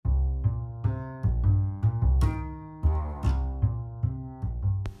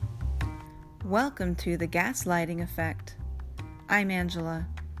Welcome to The Gaslighting Effect. I'm Angela,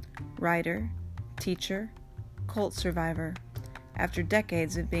 writer, teacher, cult survivor. After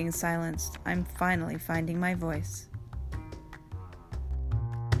decades of being silenced, I'm finally finding my voice.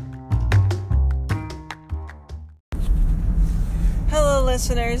 Hello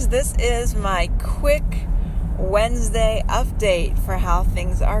listeners, this is my quick Wednesday update for how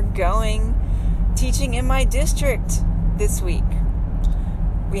things are going teaching in my district this week.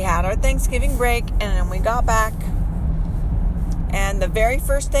 We had our Thanksgiving break and then we got back, and the very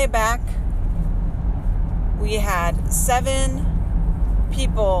first day back we had 7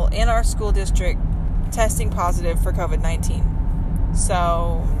 people in our school district testing positive for COVID-19.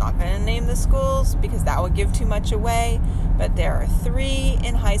 So I'm not going to name the schools because that would give too much away, but there are 3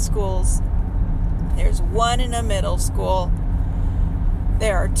 in high schools. There's 1 in a middle school.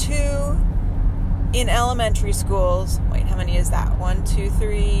 There are 2 in elementary schools. Wait, how many is that? 1, 2,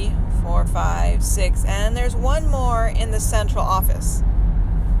 3, 4, 5, 6. And there's 1 more in the central office.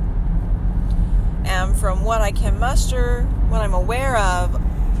 And from what I can muster, what I'm aware of,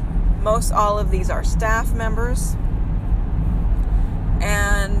 most all of these are staff members.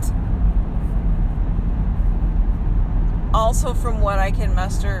 And also from what I can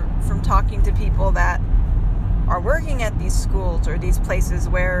muster from talking to people that are working at these schools or these places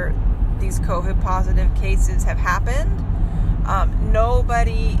where these COVID positive cases have happened,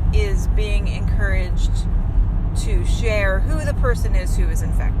 nobody is being encouraged to share who the person is who is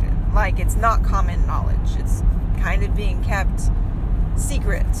infected. Like, it's not common knowledge. It's kind of being kept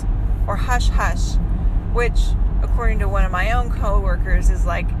secret or hush-hush, which, according to one of my own coworkers, is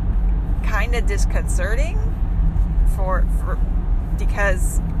like kind of disconcerting for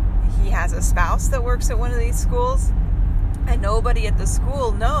because he has a spouse that works at one of these schools, and nobody at the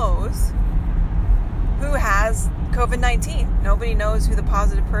school knows who has COVID-19. Nobody knows who the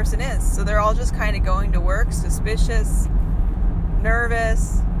positive person is. So they're all just kind of going to work suspicious,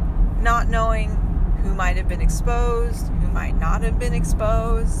 nervous, not knowing who might have been exposed, who might not have been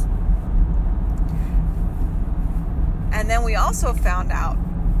exposed. And then we also found out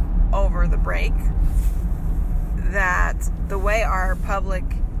over the break that the way our public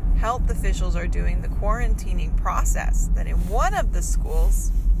health officials are doing the quarantining process, that in one of the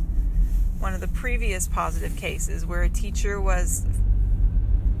schools, one of the previous positive cases where a teacher was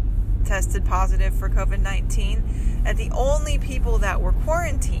tested positive for COVID-19, and the only people that were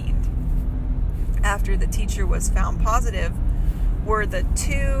quarantined after the teacher was found positive were the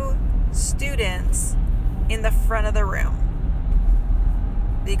 2 students in the front of the room.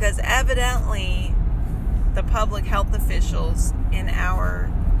 Because evidently the public health officials in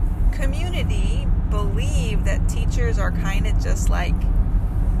our community believe that teachers are kind of just like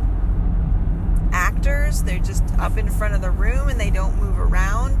actors. They're just up in front of the room and they don't move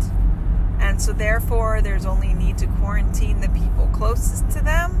around. And so therefore there's only need to quarantine the people closest to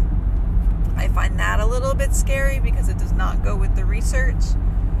them. I find that a little bit scary because it does not go with the research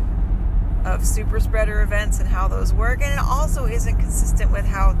of super spreader events and how those work. And it also isn't consistent with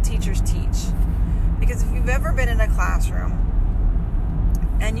how teachers teach. Because if you've ever been in a classroom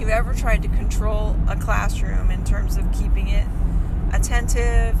and you've ever tried to control a classroom in terms of keeping it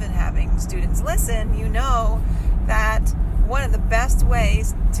attentive and having students listen, you know that one of the best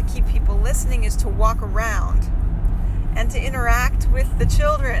ways to keep people listening is to walk around and to interact with the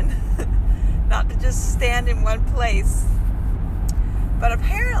children, not to just stand in one place. But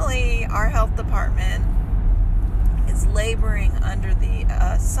apparently our health department is laboring under the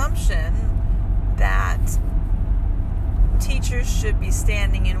assumption that teachers should be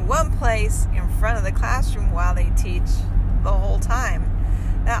standing in one place in front of the classroom while they teach the whole time.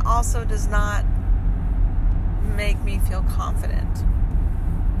 That also does not make me feel confident.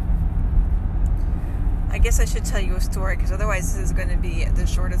 I guess I should tell you a story, because otherwise this is going to be the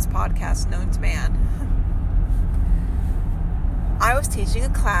shortest podcast known to man. I was teaching a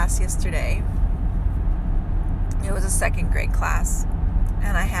class yesterday. It was a 2nd grade class,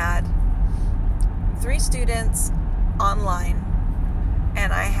 and I had 3 students online,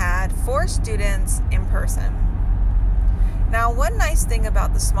 and I had 4 students in person. Now, one nice thing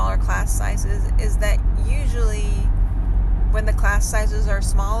about the smaller class sizes is that usually when the class sizes are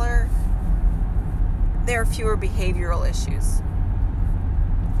smaller, there are fewer behavioral issues.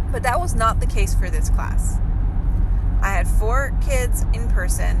 But that was not the case for this class. I had 4 kids in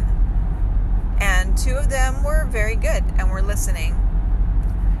person, and 2 of them were very good and were listening.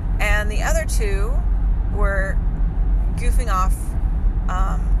 And the other 2 were goofing off,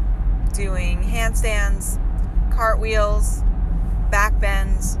 doing handstands, cartwheels, back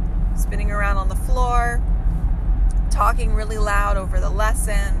bends, spinning around on the floor, talking really loud over the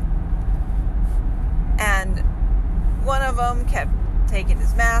lesson, And one of them kept taking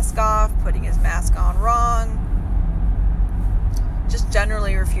his mask off, putting his mask on wrong, just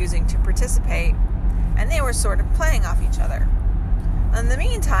generally refusing to participate. And they were sort of playing off each other. In the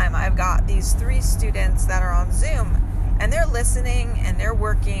meantime, I've got these 3 students that are on Zoom, and they're listening and they're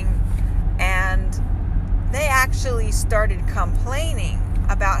working, and they actually started complaining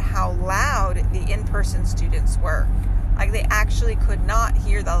about how loud the in-person students were. Like, they actually could not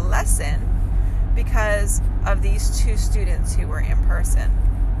hear the lesson because of these 2 students who were in person.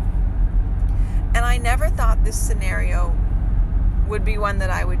 And I never thought this scenario would be one that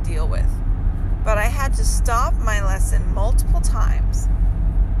I would deal with. But I had to stop my lesson multiple times.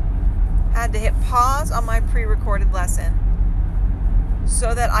 I had to hit pause on my pre-recorded lesson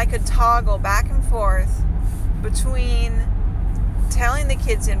so that I could toggle back and forth between telling the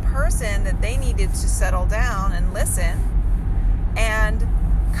kids in person that they needed to settle down and listen, and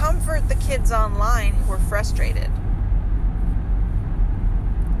comfort the kids online who were frustrated.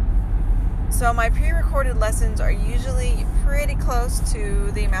 So my pre-recorded lessons are usually pretty close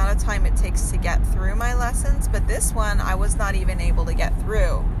to the amount of time it takes to get through my lessons, but this one I was not even able to get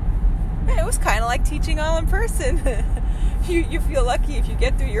through. It was kind of like teaching all in person. You feel lucky if you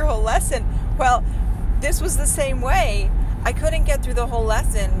get through your whole lesson. Well, this was the same way. I couldn't get through the whole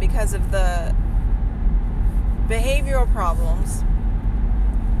lesson because of the behavioral problems.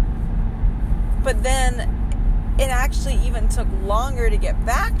 But then it actually even took longer to get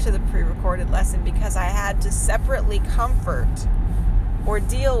back to the pre-recorded lesson because I had to separately comfort or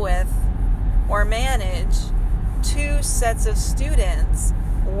deal with or manage 2 sets of students,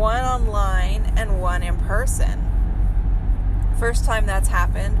 one online and one in person. First time that's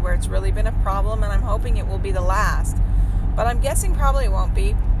happened where it's really been a problem, and I'm hoping it will be the last. But I'm guessing probably it won't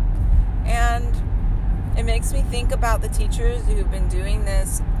be. And it makes me think about the teachers who've been doing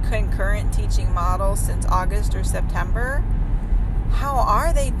this concurrent teaching model since August or September. How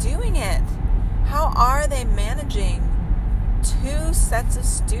are they doing it? How are they managing 2 sets of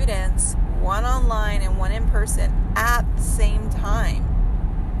students, one online and one in person, at the same time?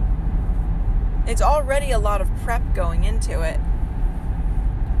 It's already a lot of prep going into it.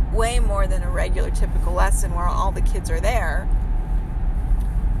 Way more than a regular typical lesson where all the kids are there.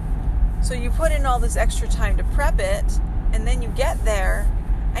 So you put in all this extra time to prep it, and then you get there,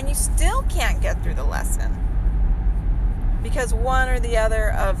 and you still can't get through the lesson. Because one or the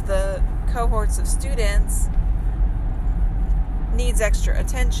other of the cohorts of students needs extra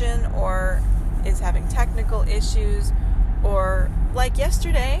attention, or is having technical issues, or like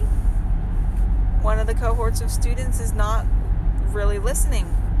yesterday, one of the cohorts of students is not really listening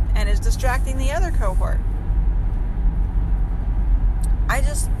and is distracting the other cohort. I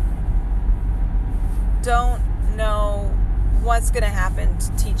just don't know what's going to happen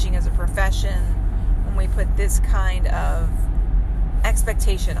to teaching as a profession when we put this kind of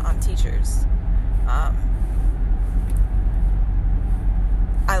expectation on teachers.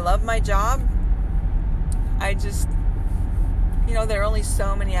 I love my job. I just, there are only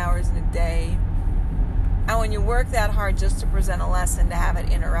so many hours in a day. And when you work that hard just to present a lesson, to have it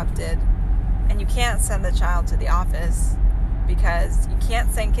interrupted, and you can't send the child to the office because you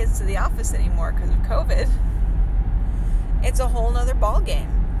can't send kids to the office anymore because of COVID, it's a whole nother ball game.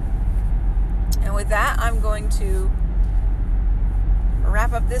 And with that, I'm going to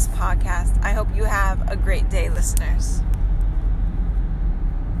wrap up this podcast. I hope you have a great day, listeners.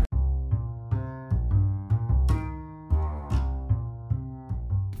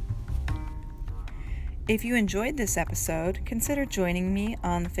 If you enjoyed this episode, consider joining me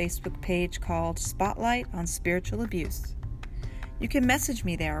on the Facebook page called Spotlight on Spiritual Abuse. You can message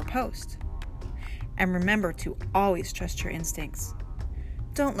me there or post. And remember to always trust your instincts.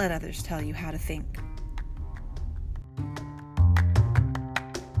 Don't let others tell you how to think.